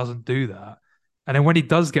Dumfries doesn't do that. And then when he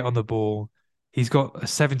does get on the ball, he's got a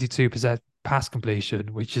 72% pass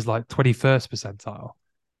completion, which is like 21st percentile.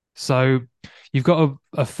 So you've got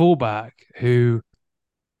a fullback who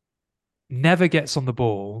never gets on the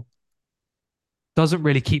ball, doesn't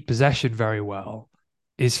really keep possession very well,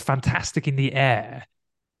 is fantastic in the air,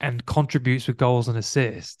 and contributes with goals and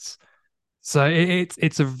assists. So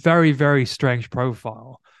it's a very, very strange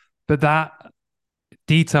profile. But that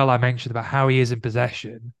detail I mentioned about how he is in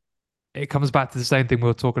possession, it comes back to the same thing we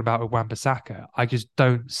were talking about with Wan-Bissaka. I just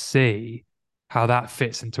don't see how that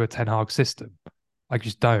fits into a Ten Hag system. I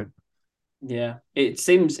just don't. Yeah. It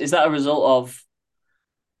seems, is that a result of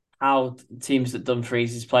how teams that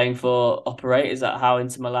Dumfries is playing for operate? Is that how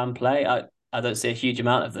Inter Milan play? I don't see a huge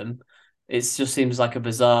amount of them. It just seems like a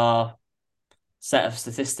bizarre set of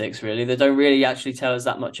statistics, really. They don't really actually tell us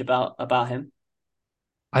that much about him.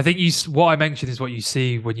 I think what I mentioned is what you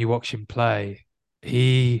see when you watch him play.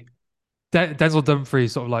 Denzel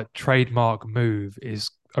Dumfries' sort of like trademark move is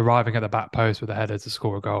arriving at the back post with a header to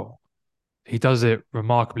score a goal. He does it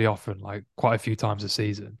remarkably often, like quite a few times a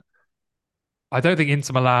season. I don't think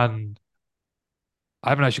Inter Milan. I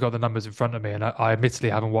haven't actually got the numbers in front of me, and I admittedly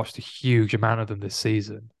haven't watched a huge amount of them this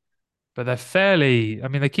season. But they're fairly. I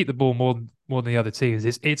mean, they keep the ball more than the other teams.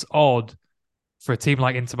 It's odd for a team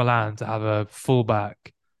like Inter Milan to have a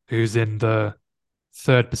fullback who's in the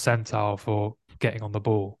third percentile for getting on the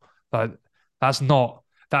ball, like that's not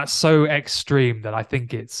that's so extreme that I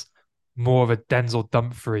think it's more of a Denzel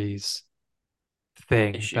Dumfries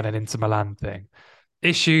thing issue. than an Inter Milan thing.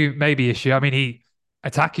 Issue. I mean, he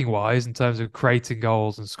attacking wise, in terms of creating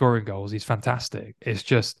goals and scoring goals, he's fantastic. It's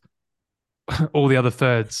just all the other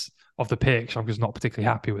thirds of the pitch, I'm just not particularly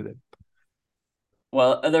happy with him.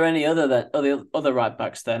 Well, are there any other right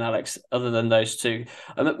backs then, Alex, other than those two?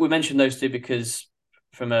 We mentioned those two because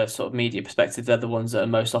from a sort of media perspective, they're the ones that are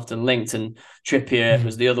most often linked. And Trippier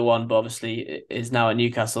was Mm. the other one, but obviously is now at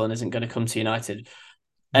Newcastle and isn't going to come to United.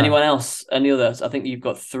 No. Anyone else? Any others? I think you've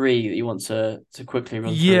got three that you want to quickly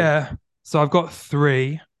run through. Yeah. So I've got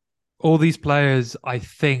three. All these players, I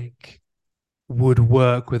think, would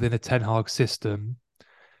work within a Ten Hag system,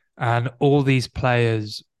 and all these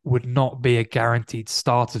players would not be a guaranteed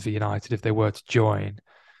starter for United if they were to join.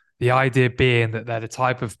 The idea being that they're the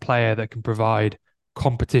type of player that can provide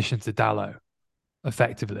competition to Dallo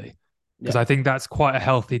effectively. Because Yeah, I think that's quite a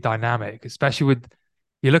healthy dynamic, especially with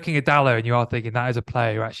you're looking at Dallo and you are thinking that is a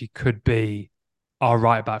player who actually could be our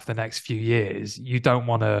right back for the next few years. You don't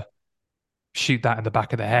want to shoot that in the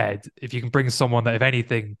back of the head. If you can bring someone that, if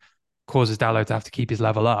anything, causes Dallo to have to keep his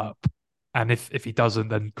level up, and if he doesn't,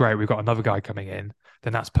 then great, we've got another guy coming in,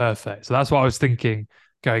 then that's perfect. So that's what I was thinking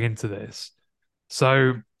going into this.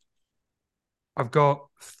 So I've got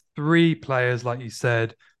three players, like you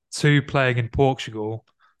said, two playing in Portugal,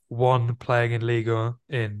 one playing in Liga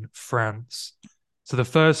in France. So the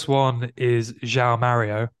first one is João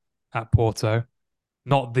Mario at Porto,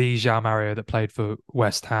 not the João Mario that played for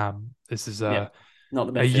West Ham. This is yeah,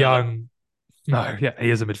 not the a midfielder. young, no, yeah, he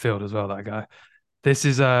is a midfield as well, that guy. This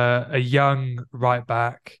is a young right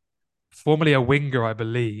back, formerly a winger, I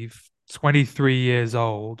believe, 23 years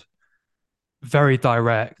old, very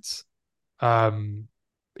direct. Um,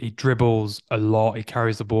 he dribbles a lot. He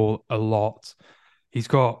carries the ball a lot. He's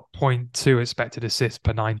got zero point 0.2 expected assists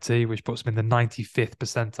per 90, which puts him in the 95th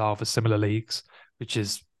percentile for similar leagues, which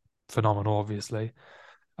is phenomenal, obviously.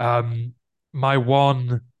 Um, my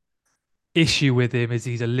one issue with him is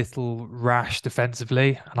he's a little rash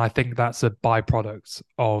defensively, and I think that's a byproduct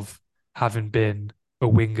of having been a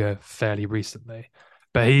winger fairly recently.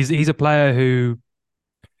 But he's a player who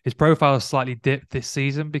his profile has slightly dipped this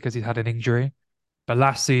season because he's had an injury. But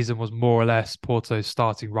last season was more or less Porto's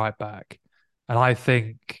starting right back. And I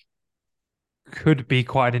think could be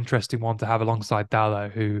quite an interesting one to have alongside Dallo,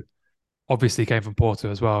 who obviously came from Porto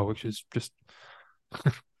as well, which is just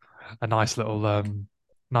a nice little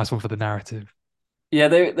nice one for the narrative. Yeah,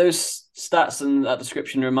 those stats and that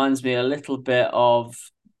description reminds me a little bit of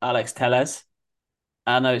Alex Telles.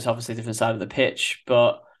 I know it's obviously a different side of the pitch,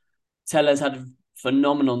 but Telles had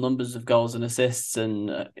phenomenal numbers of goals and assists, and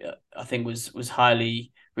I think was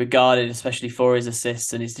highly regarded, especially for his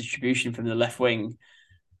assists and his distribution from the left wing.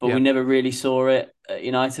 But we Yeah. never really saw it at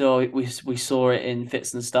United, or we saw it in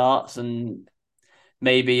fits and starts, and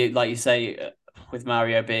maybe like you say, with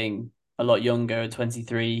Mario being a lot younger at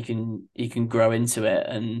 23, he can grow into it,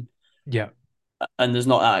 Yeah. and there's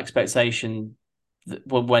not that expectation.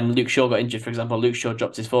 When Luke Shaw got injured, for example, Luke Shaw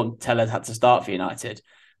dropped his form. Tellez had to start for United.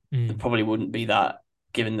 There Mm. probably wouldn't be that,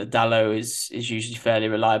 given that Dallo is usually fairly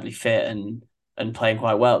reliably fit and playing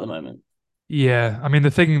quite well at the moment. Yeah. I mean,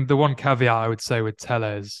 the one caveat I would say with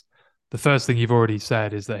Tellez, the first thing you've already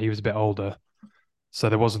said is that he was a bit older. So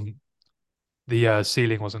there wasn't the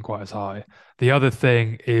ceiling wasn't quite as high. The other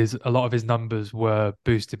thing is a lot of his numbers were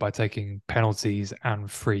boosted by taking penalties and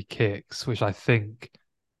free kicks, which I think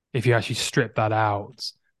if you actually strip that out,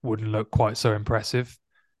 wouldn't look quite so impressive.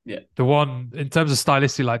 Yeah, The one in terms of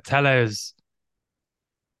stylistic, like Tellez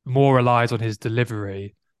more relies on his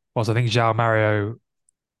delivery, whilst I think João Mario,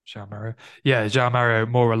 yeah, João Mario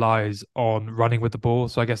more relies on running with the ball.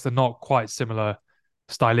 So I guess they're not quite similar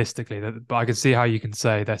stylistically, but I can see how you can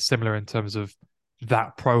say they're similar in terms of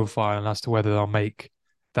that profile and as to whether they'll make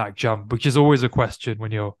that jump, which is always a question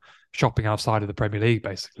when you're shopping outside of the Premier League,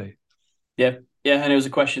 basically. yeah, yeah. And it was a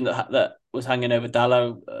question that was hanging over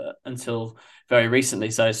Dallo until very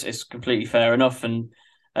recently, so it's completely fair enough, and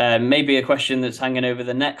maybe a question that's hanging over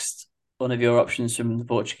the next one of your options from the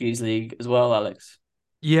Portuguese league as well, Alex.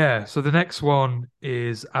 Yeah, so the next one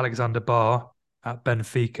is Alexander Barr at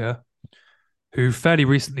Benfica, who fairly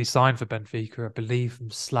recently signed for Benfica, I believe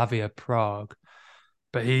from Slavia Prague.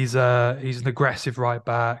 But he's an aggressive right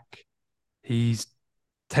back. He's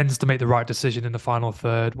tends to make the right decision in the final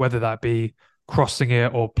third, whether that be crossing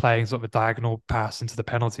it or playing sort of a diagonal pass into the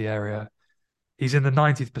penalty area. He's in the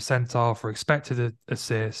 90th percentile for expected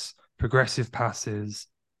assists, progressive passes.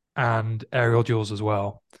 and aerial duels as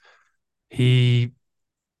well. He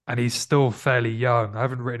and he's still fairly young. I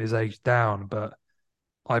haven't written his age down, but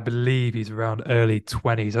I believe he's around early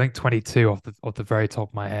 20s. I think 22 off the very top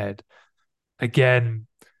of my head. Again,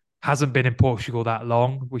 hasn't been in Portugal that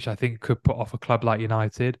long, which I think could put off a club like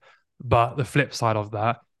United. But the flip side of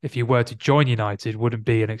that, if you were to join United, wouldn't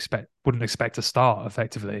expect to start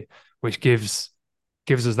effectively, which gives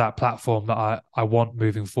us that platform that I want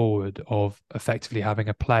moving forward of effectively having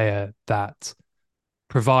a player that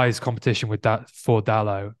provides competition with that for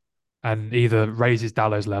Dalot and either raises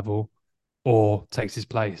Dalot's level or takes his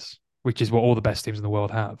place, which is what all the best teams in the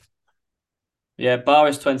world have. Yeah, Bar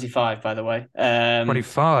is 25, by the way. It's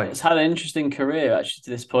 25. had an interesting career actually to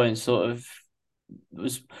this point. Sort of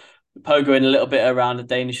was pogoing a little bit around the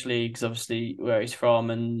Danish leagues, obviously where he's from,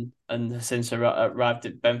 and since arrived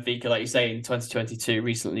at Benfica, like you say, in 2022,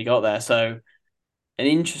 recently got there. So an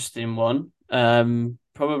interesting one.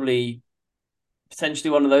 Probably potentially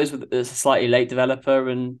one of those with a slightly late developer,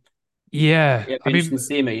 and Yeah, yeah, it'd I be interesting mean, to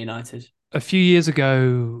see him at United. a few years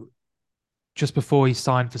ago, just before he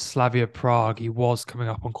signed for Slavia Prague, he was coming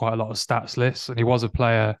up on quite a lot of stats lists, and he was a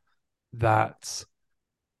player that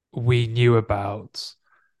we knew about.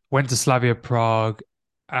 Went to Slavia Prague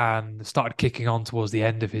and started kicking on towards the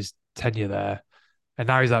end of his tenure there. And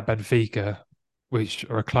now he's at Benfica, which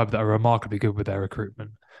are a club that are remarkably good with their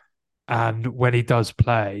recruitment. And when he does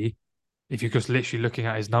play, if you're just literally looking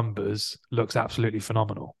at his numbers, looks absolutely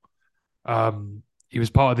phenomenal. He was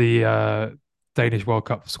part of the Danish World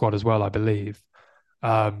Cup squad as well, I believe.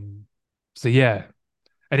 So yeah,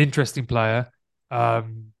 an interesting player.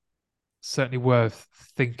 Um, Certainly worth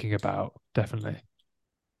thinking about, definitely.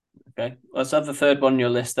 Okay, let's have the third one on your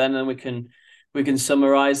list then, and we can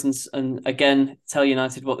summarize and again tell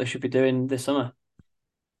United what they should be doing this summer.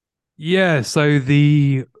 Yeah, so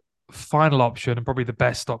the final option and probably the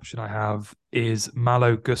best option I have is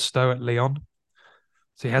Malo Gusto at Lyon.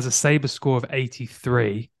 So he has a Sabre score of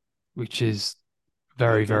 83, which is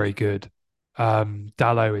Very very, good. very good.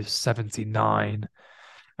 Dallo is 79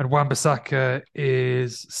 and Wan-Bissaka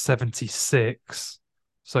is 76.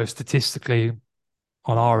 So statistically,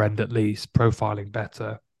 on our end at least, profiling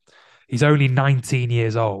better. He's only 19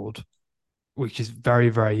 years old, which is very,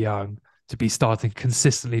 very young to be starting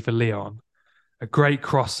consistently for Lyon. A great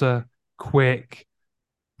crosser, quick,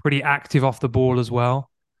 pretty active off the ball as well.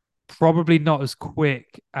 Probably not as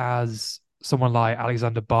quick as someone like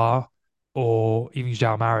Alexander Barr or even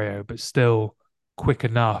João Mario, but still quick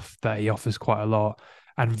enough that he offers quite a lot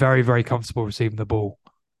and very, very comfortable receiving the ball.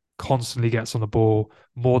 Constantly gets on the ball,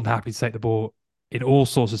 more than happy to take the ball in all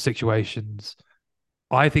sorts of situations.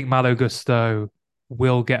 I think Malo Gusto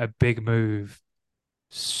will get a big move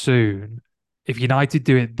soon. If United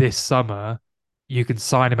do it this summer, you can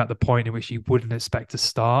sign him at the point in which you wouldn't expect to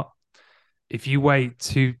start. If you wait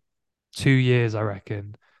two years, I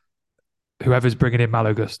reckon whoever's bringing in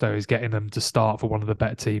Malo Gusto is getting them to start for one of the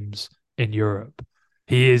better teams in Europe.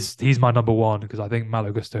 He's my number one because I think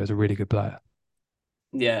Malo Gusto is a really good player.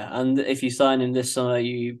 Yeah, and if you sign him this summer,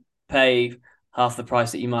 you pay half the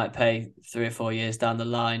price that you might pay 3 or 4 years down the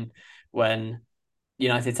line when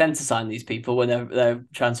United tend to sign these people when their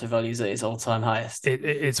transfer value is at its all-time highest.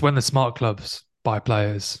 It's when the smart clubs buy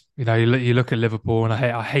players. You know, you look at Liverpool, and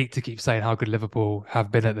I hate to keep saying how good Liverpool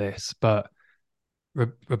have been at this, but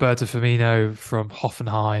Roberto Firmino from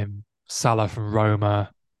Hoffenheim, Salah from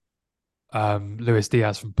Roma, Luis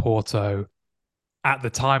Diaz from Porto, at the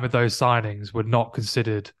time of those signings were not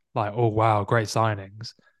considered like, oh wow, great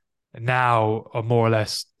signings. Now are more or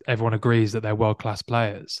less everyone agrees that they're world class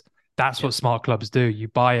players. That's what Yep. smart clubs do. You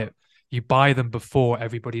buy them before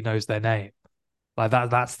everybody knows their name. Like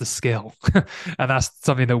that's the skill. And that's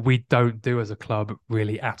something that we don't do as a club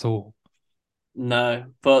really at all. No,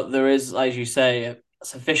 but there is, as you say, a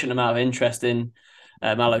sufficient amount of interest in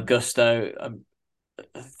Malo Gusto.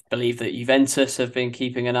 I believe that Juventus have been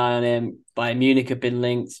keeping an eye on him. Bayern Munich have been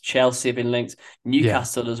linked. Chelsea have been linked. Yeah.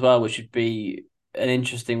 Newcastle as well, which would be an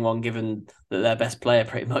interesting one given that their best player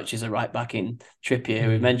pretty much is a right back in Trippier, who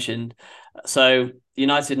we Mm. mentioned. So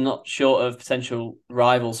United not short of potential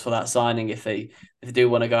rivals for that signing if they do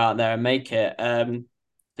want to go out there and make it.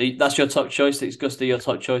 That's your top choice. It's Gusto your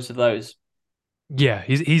top choice of those. Yeah,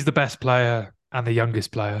 he's the best player and the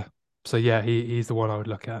youngest player. So yeah, he's the one I would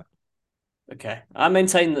look at. Okay, I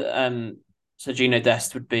maintain that Sergio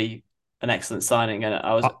Dest would be an excellent signing, and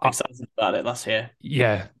I was I, excited about it last year.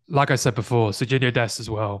 yeah, like I said before, Serginho Dest as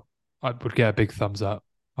well. I would get a big thumbs up.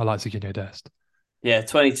 I like Serginho Dest. Yeah,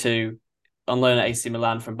 22 on loan at AC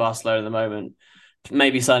Milan from Barcelona at the moment.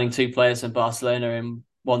 Maybe signing two players from Barcelona in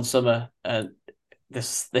one summer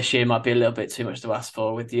this year might be a little bit too much to ask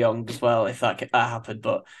for with De Jong as well, if that happened.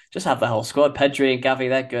 But just have the whole squad. Pedri and Gavi,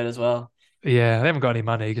 they're good as well. Yeah, they haven't got any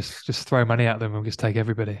money. Just throw money at them and just take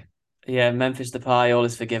everybody. Yeah, Memphis Depay, all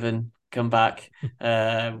is forgiven. Come back.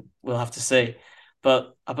 We'll have to see.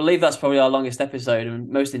 But I believe that's probably our longest episode and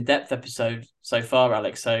most in-depth episode so far,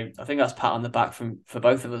 Alex. So I think that's pat on the back for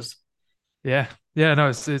both of us. Yeah, yeah. No,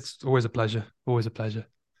 it's always a pleasure. Always a pleasure.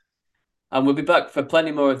 And we'll be back for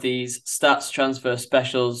plenty more of these stats transfer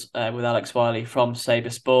specials with Alex Wylie from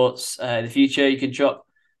Sabr Sports. In the future, you can drop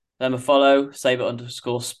them a follow,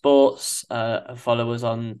 Sabr_sports, and follow us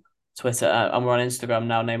on Twitter. And we're on Instagram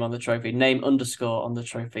now, name on the trophy, name underscore on the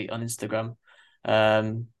trophy on Instagram.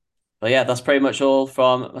 But yeah, that's pretty much all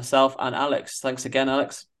from myself and Alex. Thanks again,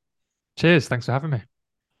 Alex. Cheers. Thanks for having me.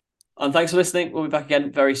 And thanks for listening. We'll be back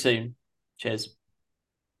again very soon. Cheers.